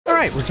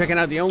right, we're checking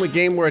out the only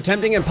game where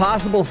attempting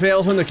impossible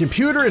fails on the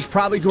computer is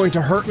probably going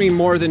to hurt me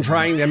more than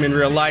trying them in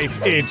real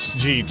life. It's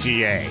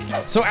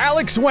GTA. So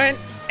Alex went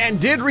and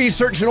did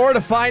research in order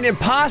to find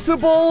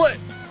impossible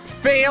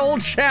fail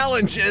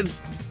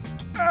challenges.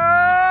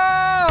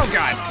 Oh,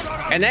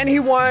 God. And then he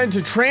wanted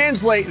to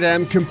translate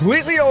them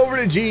completely over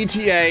to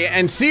GTA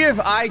and see if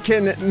I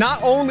can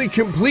not only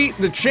complete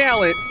the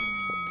challenge,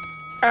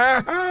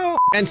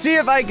 and see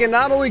if I can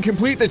not only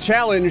complete the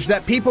challenge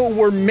that people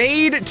were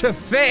made to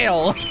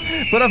fail,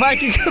 but if I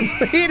can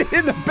complete it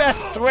in the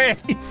best way.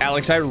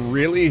 Alex, I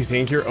really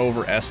think you're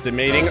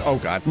overestimating, oh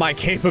God, my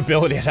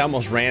capabilities. I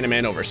almost ran him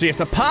in over. So you have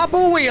to pop a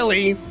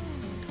wheelie,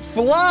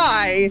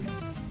 fly,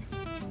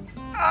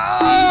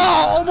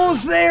 oh,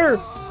 almost there.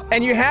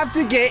 And you have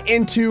to get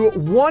into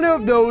one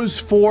of those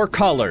 4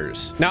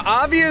 colors. Now,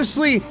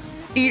 obviously,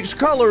 each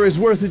color is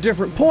worth a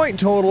different point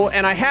total,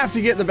 and I have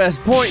to get the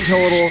best point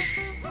total.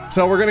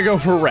 So we're gonna go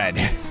for red.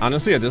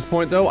 Honestly, at this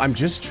point though, I'm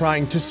just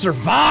trying to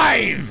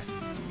survive.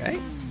 Okay,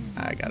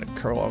 I gotta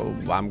curl,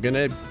 I'm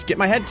gonna get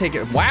my head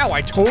taken. Wow,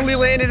 I totally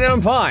landed and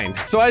I'm fine.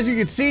 So as you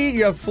can see,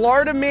 you have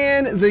Florida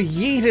Man, the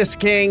Yeetus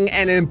King,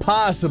 and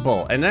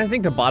Impossible. And then I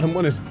think the bottom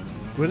one is,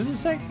 what does it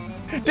say?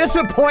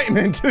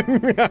 Disappointment.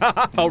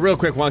 Oh, real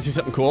quick, wanna see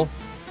something cool?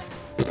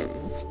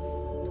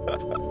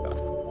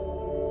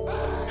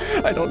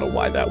 I don't know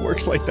why that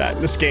works like that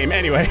in this game.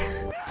 Anyway,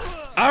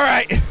 all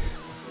right.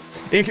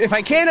 If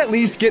I can at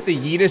least get the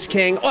Yeetus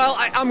King, well,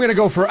 I'm gonna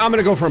go for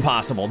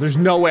Impossible. There's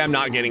no way I'm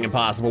not getting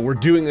Impossible. We're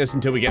doing this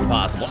until we get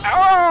Impossible.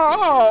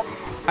 Oh!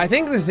 I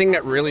think the thing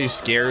that really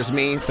scares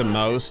me the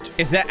most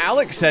is that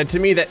Alex said to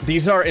me that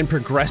these are in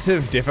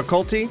progressive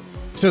difficulty.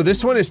 So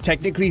this one is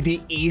technically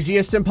the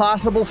easiest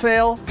Impossible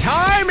fail.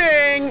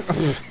 Timing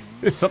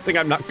is something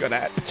I'm not good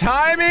at.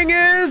 Timing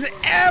is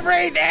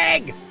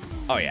everything.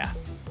 Oh yeah,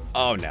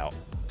 oh no.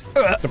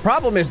 The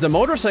problem is the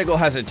motorcycle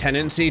has a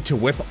tendency to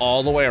whip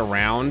all the way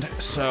around,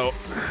 so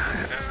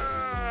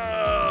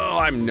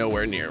I'm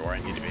nowhere near where I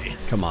need to be.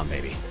 Come on,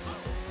 baby.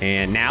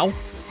 And now?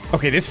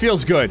 Okay, this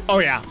feels good. Oh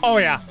yeah, oh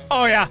yeah,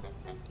 oh yeah.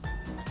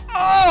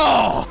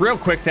 Oh! Real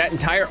quick, that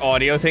entire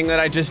audio thing that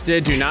I just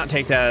did, do not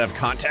take that out of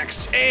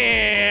context.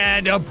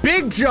 And a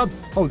big jump.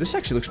 Oh, this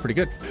actually looks pretty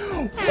good.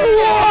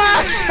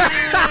 What?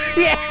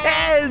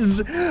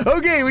 Yes!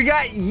 Okay, we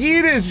got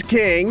Yeetus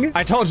King.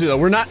 I told you though,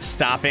 we're not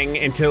stopping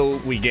until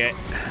we get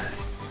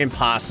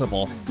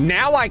Impossible.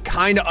 Now I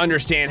kind of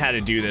understand how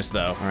to do this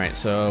though. All right,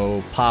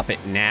 so pop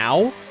it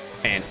now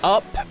and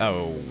up.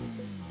 Oh,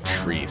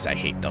 trees, I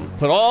hate them.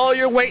 Put all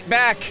your weight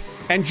back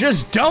and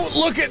just don't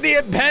look at the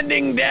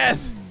impending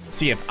death.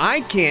 See, if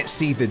I can't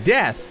see the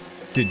death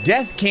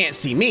can't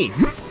see me.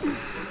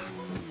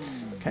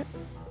 Okay.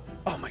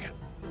 Oh my God.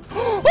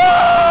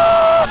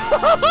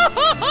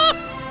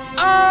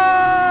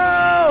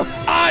 Oh!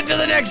 On to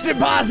the next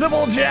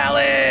impossible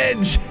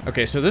challenge!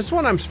 Okay, so this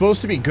one I'm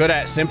supposed to be good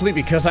at simply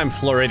because I'm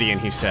Floridian,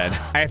 he said.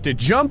 I have to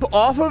jump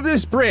off of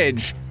this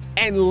bridge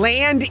and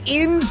land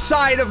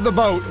inside of the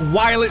boat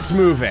while it's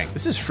moving.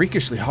 This is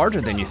freakishly harder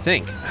than you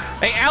think.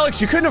 Hey, Alex,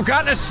 you couldn't have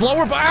gotten a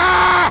slower boat.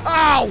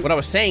 Ah! What I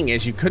was saying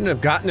is you couldn't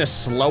have gotten a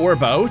slower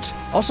boat.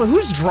 Also,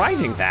 who's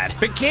driving that?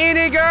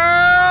 Bikini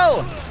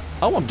girl!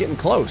 Oh, I'm getting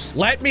close.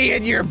 Let me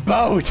in your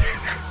boat.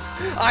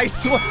 I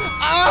swear.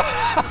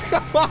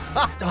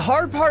 Ah! The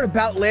hard part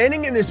about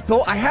landing in this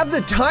boat, I have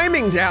the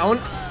timing down.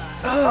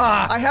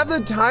 I have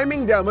the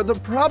timing down, but the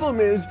problem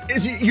is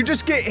you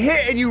just get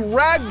hit and you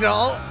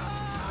ragdoll.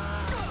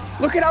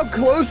 Look at how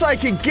close I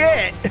can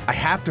get. I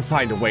have to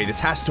find a way. This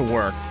has to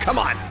work. Come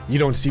on. You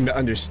don't seem to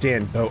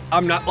understand, boat.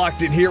 I'm not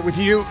locked in here with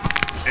you.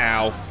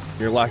 Ow.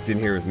 You're locked in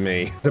here with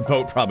me. The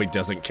boat probably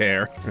doesn't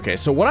care. Okay,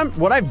 so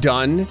what I've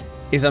done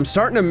is I'm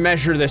starting to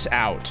measure this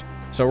out.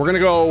 So we're gonna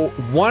go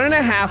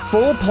 1.5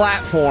 full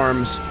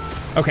platforms.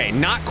 Okay,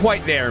 not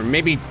quite there.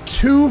 Maybe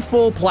 2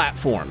 full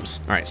platforms.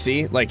 All right,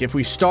 see? Like if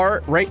we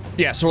start right,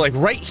 yeah, so like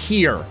right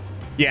here.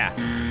 Yeah,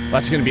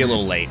 that's gonna be a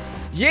little late.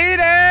 Yeetus!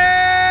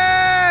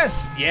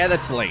 Yeah,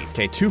 that's late.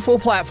 Okay, 2 full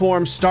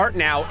platforms, start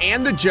now,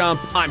 and the jump.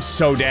 I'm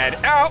so dead.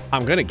 Ow!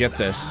 I'm gonna get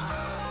this.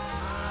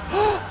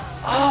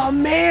 Oh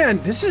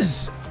man, this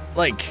is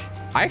like,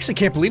 I actually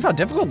can't believe how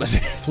difficult this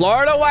is.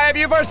 Florida, why have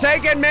you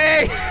forsaken me?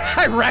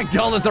 I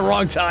ragdolled at the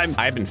wrong time.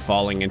 I've been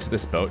falling into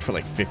this boat for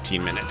like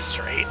 15 minutes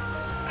straight.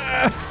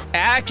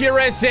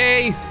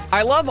 Accuracy!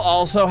 I love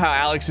also how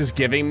Alex is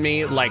giving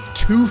me like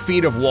 2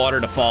 feet of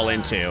water to fall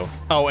into.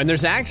 Oh, and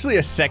there's actually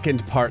a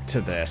second part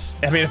to this.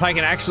 I mean, if I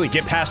can actually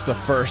get past the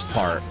first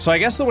part. So I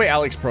guess the way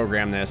Alex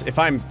programmed this, if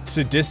I'm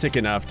sadistic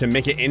enough to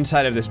make it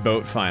inside of this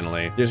boat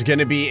finally, there's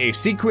gonna be a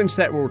sequence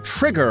that will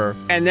trigger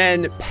and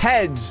then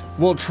Peds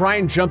will try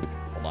and jump.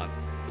 Hold on.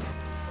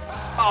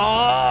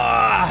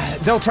 Oh,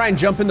 they'll try and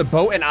jump in the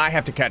boat and I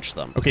have to catch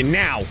them. Okay,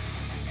 now,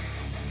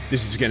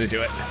 this is gonna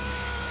do it.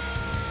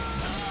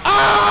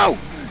 Oh!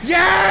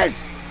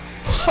 Yes!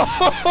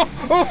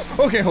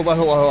 Okay, hold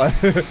on.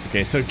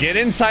 Okay, so get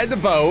inside the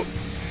boat.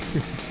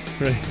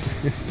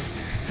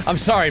 I'm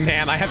sorry,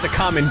 ma'am. I have to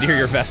commandeer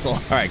your vessel.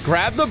 All right,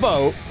 grab the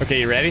boat. Okay,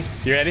 you ready?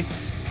 You ready?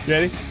 You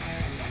ready?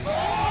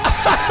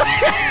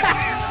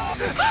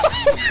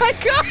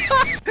 my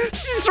God!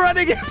 She's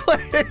running in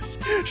place.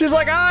 She's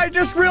like, I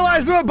just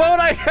realized what boat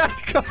I had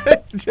to go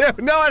into.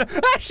 No,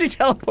 she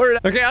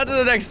teleported. Okay, on to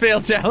the next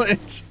fail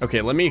challenge.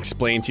 Okay, let me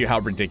explain to you how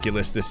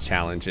ridiculous this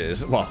challenge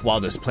is. Well, while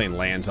this plane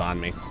lands on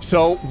me.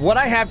 So what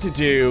I have to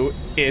do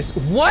is,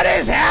 what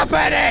is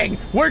happening?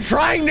 We're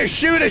trying to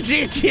shoot a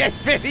GTA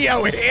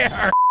video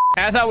here.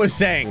 As I was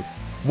saying,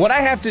 what I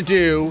have to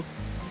do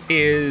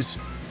is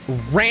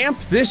ramp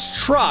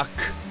this truck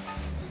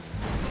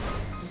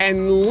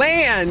and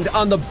land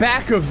on the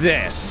back of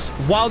this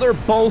while they're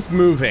both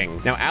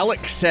moving. Now,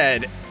 Alex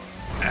said,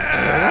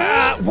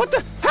 what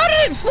the? How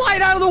did it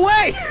slide out of the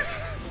way?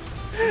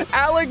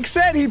 Alex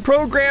said he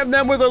programmed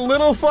them with a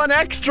little fun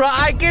extra.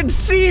 I can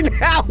see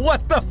now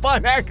what the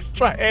fun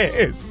extra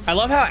is. I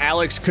love how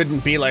Alex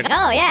couldn't be like,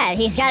 oh yeah,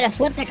 he's got to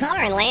flip the car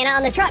and land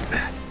on the truck.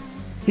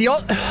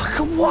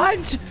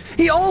 What?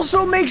 He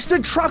also makes the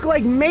truck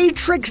like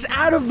Matrix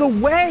out of the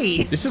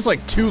way. This is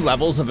like 2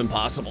 levels of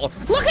impossible.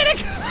 Look at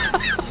it.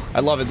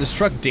 I love it. This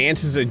truck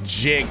dances a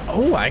jig.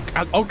 Oh,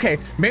 okay.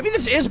 Maybe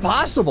this is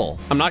possible.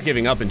 I'm not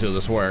giving up until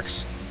this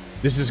works.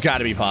 This has got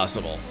to be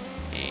possible.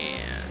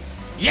 And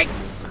yank.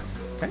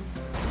 Okay.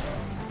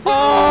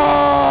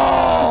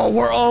 Oh,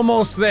 we're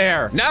almost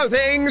there.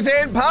 Nothing's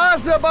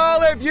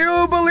impossible if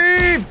you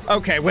believe.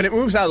 Okay, when it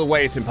moves out of the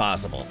way, it's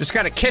impossible. Just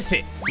gotta kiss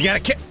it. You gotta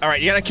kiss. All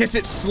right, you gotta kiss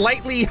it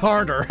slightly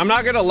harder. I'm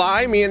not gonna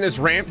lie, me and this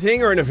ramp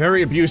thing are in a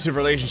very abusive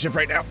relationship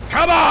right now.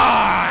 Come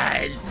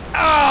on!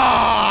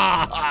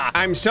 Ah!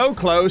 I'm so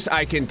close,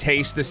 I can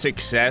taste the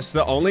success.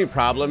 The only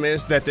problem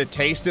is that the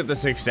taste of the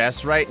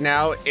success right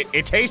now,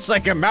 it tastes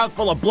like a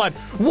mouthful of blood.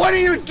 What are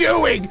you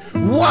doing?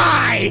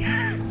 Why?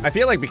 I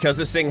feel like because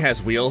this thing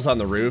has wheels on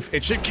the roof,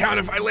 it should count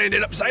if I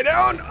landed upside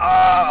down.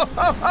 Oh,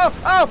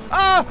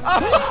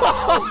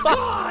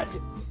 God!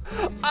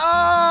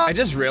 I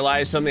just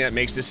realized something that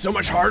makes this so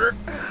much harder.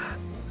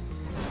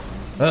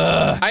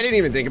 I didn't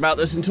even think about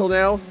this until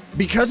now.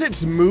 Because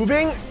it's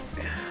moving,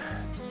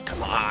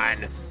 come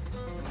on.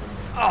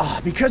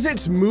 Oh, because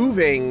it's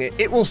moving,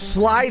 it will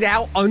slide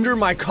out under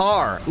my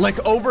car,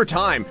 like over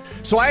time.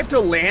 So I have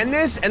to land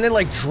this and then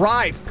like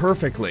drive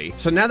perfectly.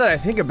 So now that I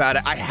think about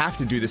it, I have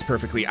to do this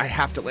perfectly. I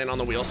have to land on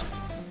the wheels.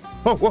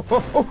 Oh,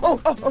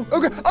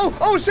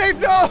 save,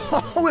 no!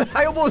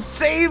 I almost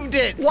saved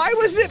it. Why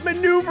was it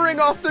maneuvering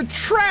off the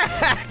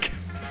track?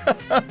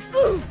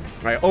 All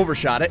right,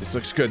 overshot it. This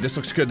looks good, this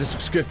looks good, this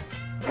looks good.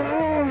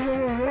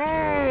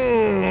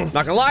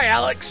 Not gonna lie,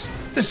 Alex,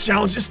 this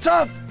challenge is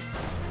tough.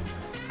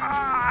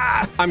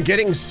 I'm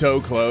getting so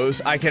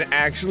close, I can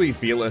actually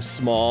feel a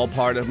small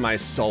part of my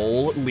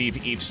soul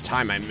leave each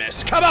time I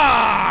miss. Come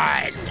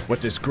on! What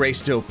does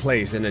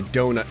GrayStillPlays and a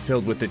donut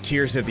filled with the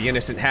tears of the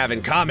innocent have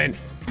in common?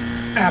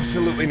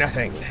 Absolutely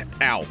nothing.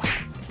 Ow.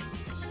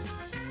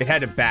 It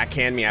had to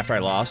backhand me after I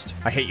lost.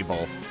 I hate you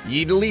both.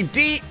 Yeedly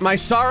dee, my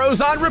sorrow's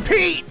on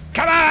repeat!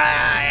 Come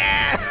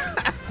on!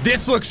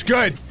 This looks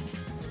good.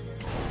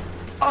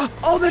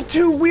 Oh, the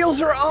 2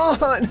 wheels are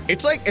on.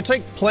 It's like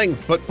playing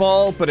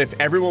football, but if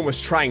everyone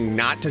was trying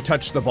not to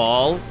touch the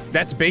ball,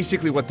 that's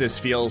basically what this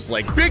feels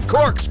like. Big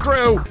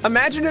corkscrew.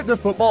 Imagine if the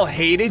football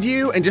hated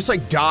you and just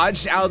like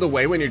dodged out of the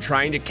way when you're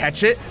trying to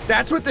catch it.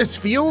 That's what this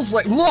feels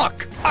like.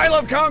 Look, I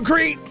love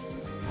concrete.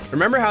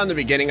 Remember how in the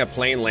beginning a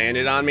plane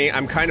landed on me?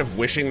 I'm kind of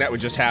wishing that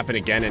would just happen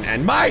again and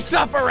end my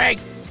suffering.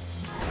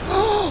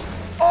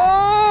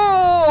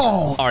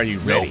 Oh! Are you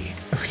ready? Nope.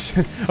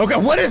 Okay,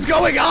 what is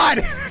going on?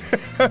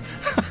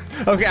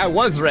 Okay, I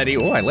was ready.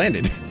 Oh, I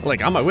landed,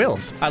 like on my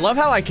wheels. I love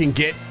how I can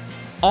get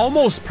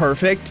almost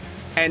perfect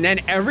and then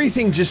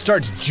everything just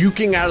starts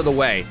juking out of the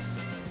way.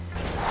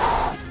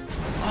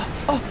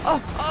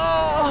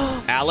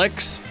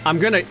 Alex, I'm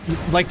gonna,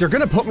 like, they're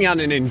gonna put me on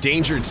an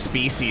endangered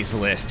species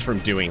list from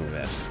doing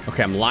this.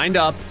 Okay, I'm lined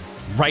up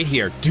right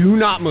here. Do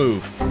not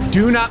move.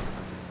 Do not.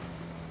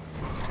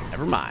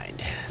 Never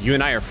mind. You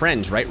and I are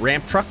friends, right,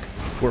 ramp truck?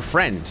 We're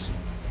friends.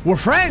 We're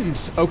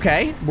friends,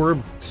 okay? We're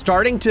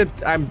starting to,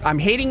 I'm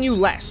hating you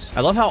less.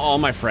 I love how all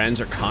my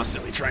friends are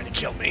constantly trying to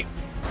kill me.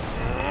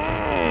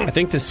 I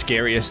think the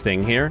scariest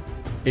thing here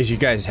is you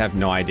guys have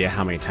no idea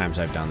how many times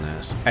I've done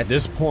this. At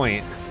this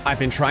point, I've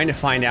been trying to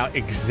find out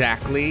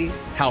exactly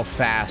how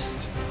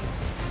fast,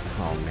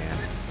 oh man,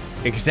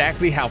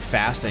 exactly how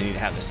fast I need to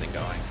have this thing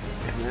going.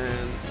 And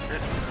then,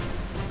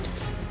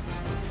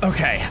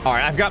 okay, all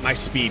right, I've got my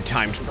speed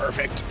timed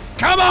perfect.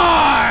 Come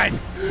on!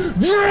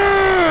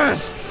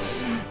 Yes!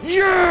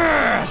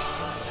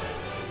 Yes!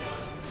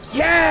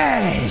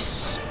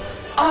 Yes!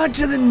 On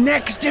to the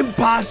next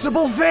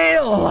impossible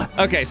fail!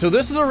 Okay, so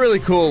this is a really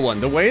cool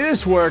one. The way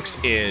this works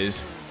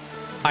is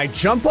I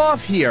jump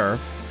off here,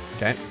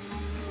 okay?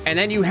 And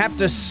then you have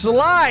to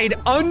slide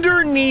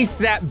underneath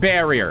that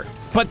barrier,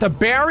 but the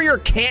barrier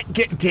can't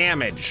get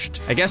damaged.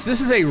 I guess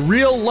this is a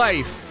real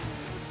life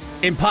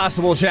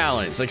impossible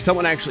challenge. Like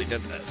someone actually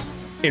did this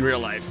in real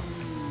life.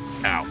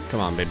 Ow, come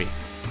on, baby.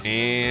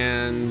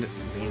 And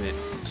lean it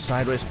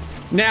sideways.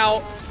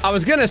 Now, I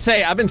was gonna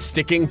say, I've been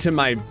sticking to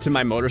my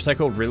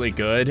motorcycle really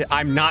good.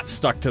 I'm not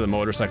stuck to the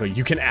motorcycle.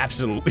 You can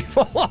absolutely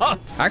fall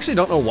off. I actually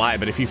don't know why,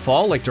 but if you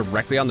fall like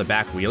directly on the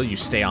back wheel, you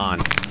stay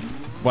on.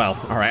 Well,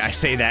 all right, I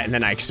say that and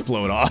then I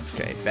explode off.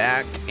 Okay,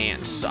 back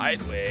and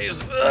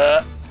sideways.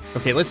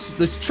 Okay,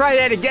 let's try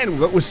that again,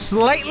 but with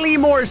slightly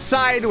more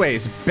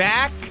sideways.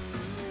 Back,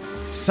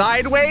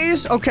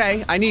 sideways.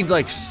 Okay, I need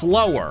like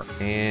slower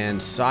and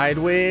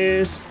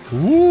sideways.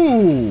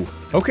 Ooh.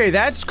 Okay,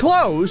 that's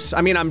close.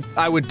 I mean,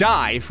 I would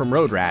die from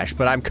road rash,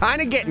 but I'm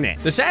kind of getting it.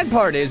 The sad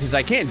part is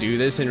I can't do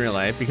this in real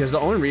life because the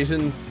only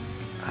reason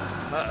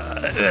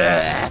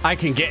I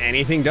can get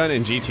anything done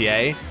in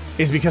GTA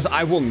is because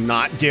I will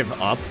not give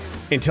up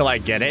until I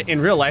get it. In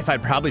real life,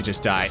 I'd probably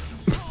just die.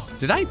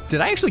 Did I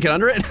actually get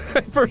under it?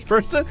 First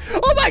person?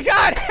 Oh my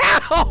God,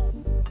 how?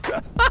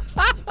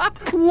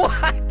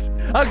 What?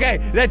 Okay,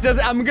 that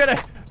doesn't,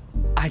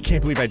 I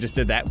can't believe I just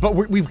did that, but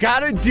we've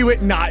got to do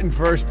it not in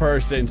first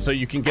person so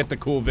you can get the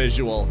cool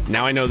visual.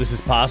 Now I know this is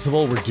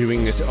possible. We're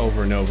doing this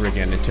over and over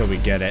again until we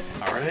get it.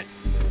 All right.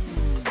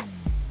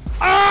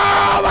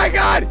 Oh my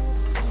God!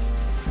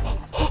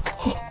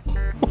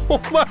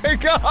 Oh my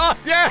God,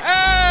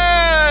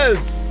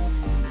 yes!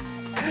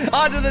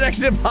 On to the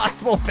next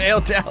impossible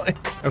fail challenge.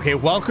 Okay,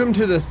 welcome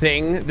to the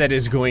thing that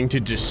is going to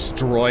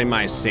destroy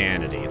my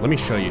sanity. Let me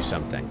show you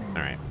something.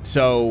 All right,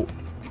 so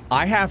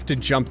I have to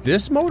jump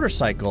this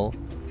motorcycle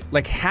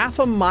like half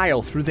a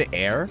mile through the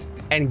air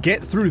and get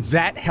through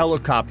that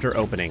helicopter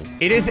opening.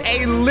 It is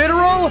a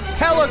literal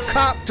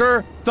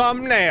helicopter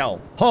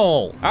thumbnail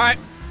hole. All right,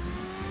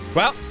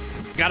 well,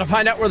 gotta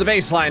find out where the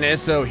baseline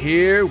is, so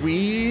here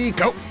we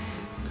go.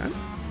 Okay.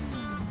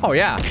 Oh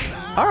yeah,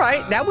 all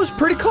right, that was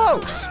pretty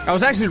close. I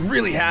was actually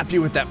really happy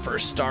with that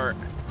first start.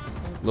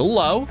 A little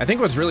low. I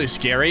think what's really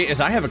scary is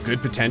I have a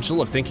good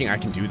potential of thinking I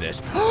can do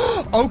this.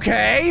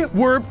 Okay,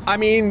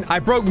 I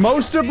broke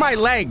most of my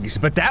legs,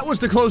 but that was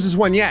the closest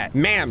one yet.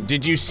 Ma'am,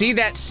 did you see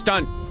that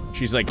stunt?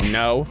 She's like,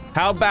 no.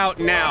 How about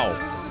now?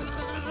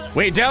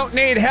 We don't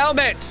need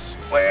helmets.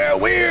 Where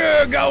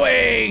we're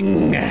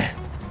going.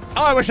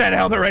 Oh, I wish I had a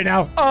helmet right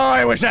now. Oh,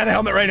 I wish I had a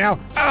helmet right now.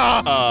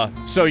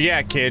 So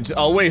yeah, kids,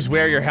 always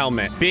wear your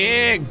helmet.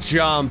 Big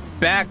jump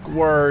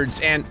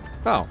backwards and,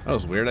 oh, that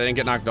was weird. I didn't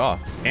get knocked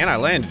off. And I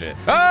landed it.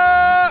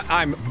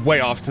 I'm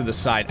way off to the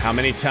side. How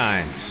many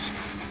times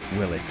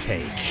will it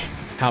take?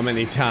 How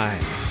many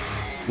times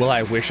will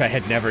I wish I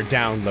had never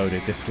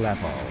downloaded this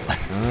level?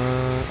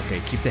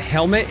 Okay, keep the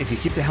helmet. If you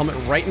keep the helmet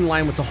right in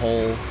line with the hole,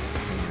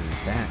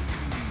 and back.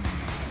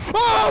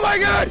 Oh my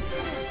God!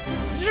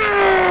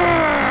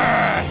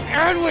 Yes!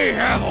 And we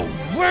have a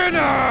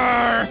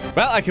winner!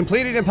 Well, I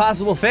completed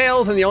impossible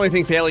fails, and the only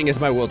thing failing is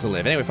my will to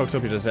live. Anyway, folks,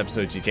 hope you enjoyed this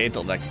episode of GTA.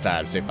 Until next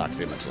time, stay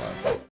foxy and much love.